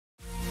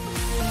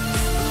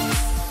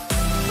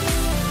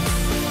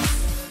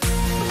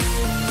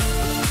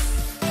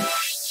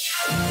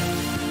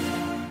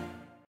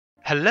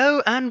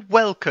Hello and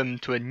welcome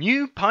to a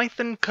new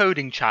Python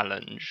coding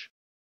challenge.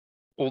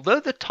 Although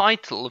the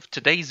title of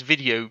today's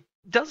video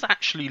does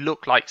actually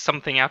look like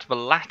something out of a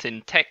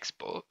Latin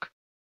textbook,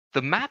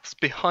 the maths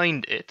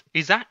behind it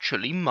is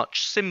actually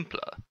much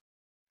simpler.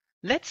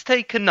 Let's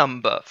take a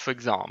number, for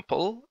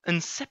example,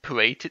 and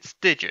separate its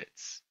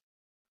digits.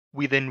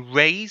 We then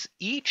raise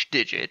each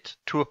digit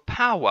to a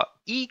power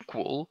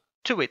equal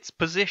to its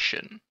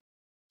position.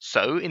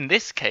 So in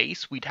this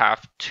case, we'd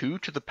have 2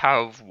 to the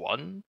power of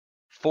 1,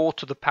 4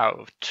 to the power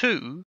of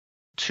 2,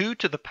 2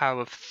 to the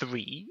power of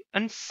 3,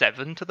 and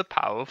 7 to the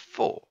power of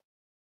 4.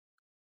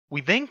 We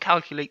then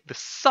calculate the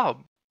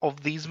sum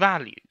of these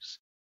values.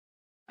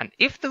 And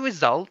if the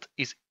result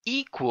is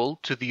equal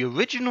to the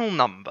original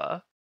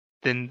number,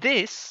 then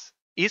this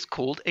is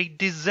called a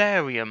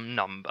Disarium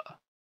number.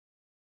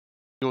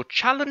 Your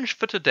challenge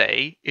for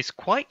today is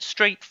quite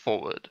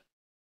straightforward.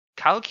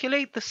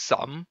 Calculate the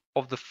sum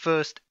of the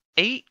first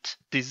 8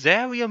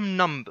 Disarium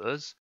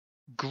numbers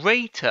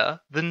greater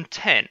than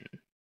 10.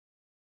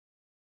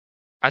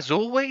 As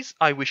always,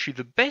 I wish you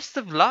the best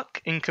of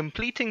luck in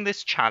completing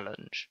this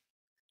challenge.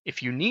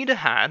 If you need a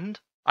hand,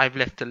 I've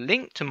left a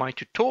link to my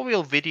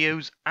tutorial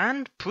videos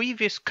and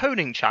previous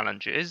coding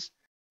challenges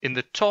in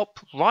the top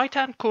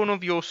right-hand corner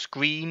of your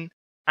screen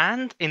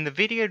and in the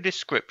video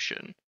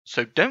description,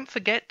 so don't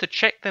forget to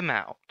check them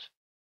out.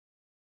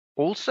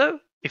 Also,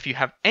 if you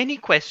have any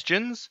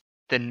questions,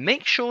 then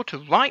make sure to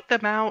write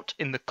them out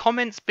in the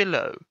comments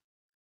below.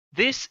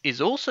 This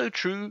is also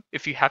true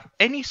if you have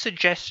any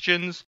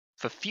suggestions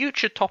for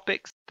future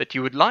topics that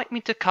you would like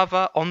me to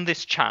cover on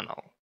this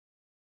channel.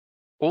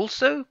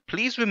 Also,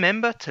 please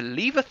remember to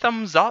leave a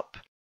thumbs up,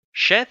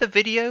 share the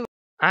video,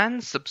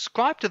 and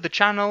subscribe to the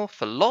channel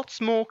for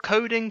lots more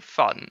coding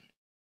fun.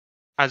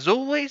 As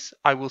always,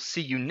 I will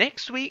see you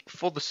next week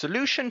for the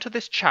solution to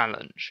this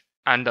challenge.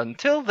 And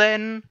until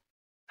then,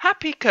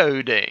 happy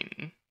coding!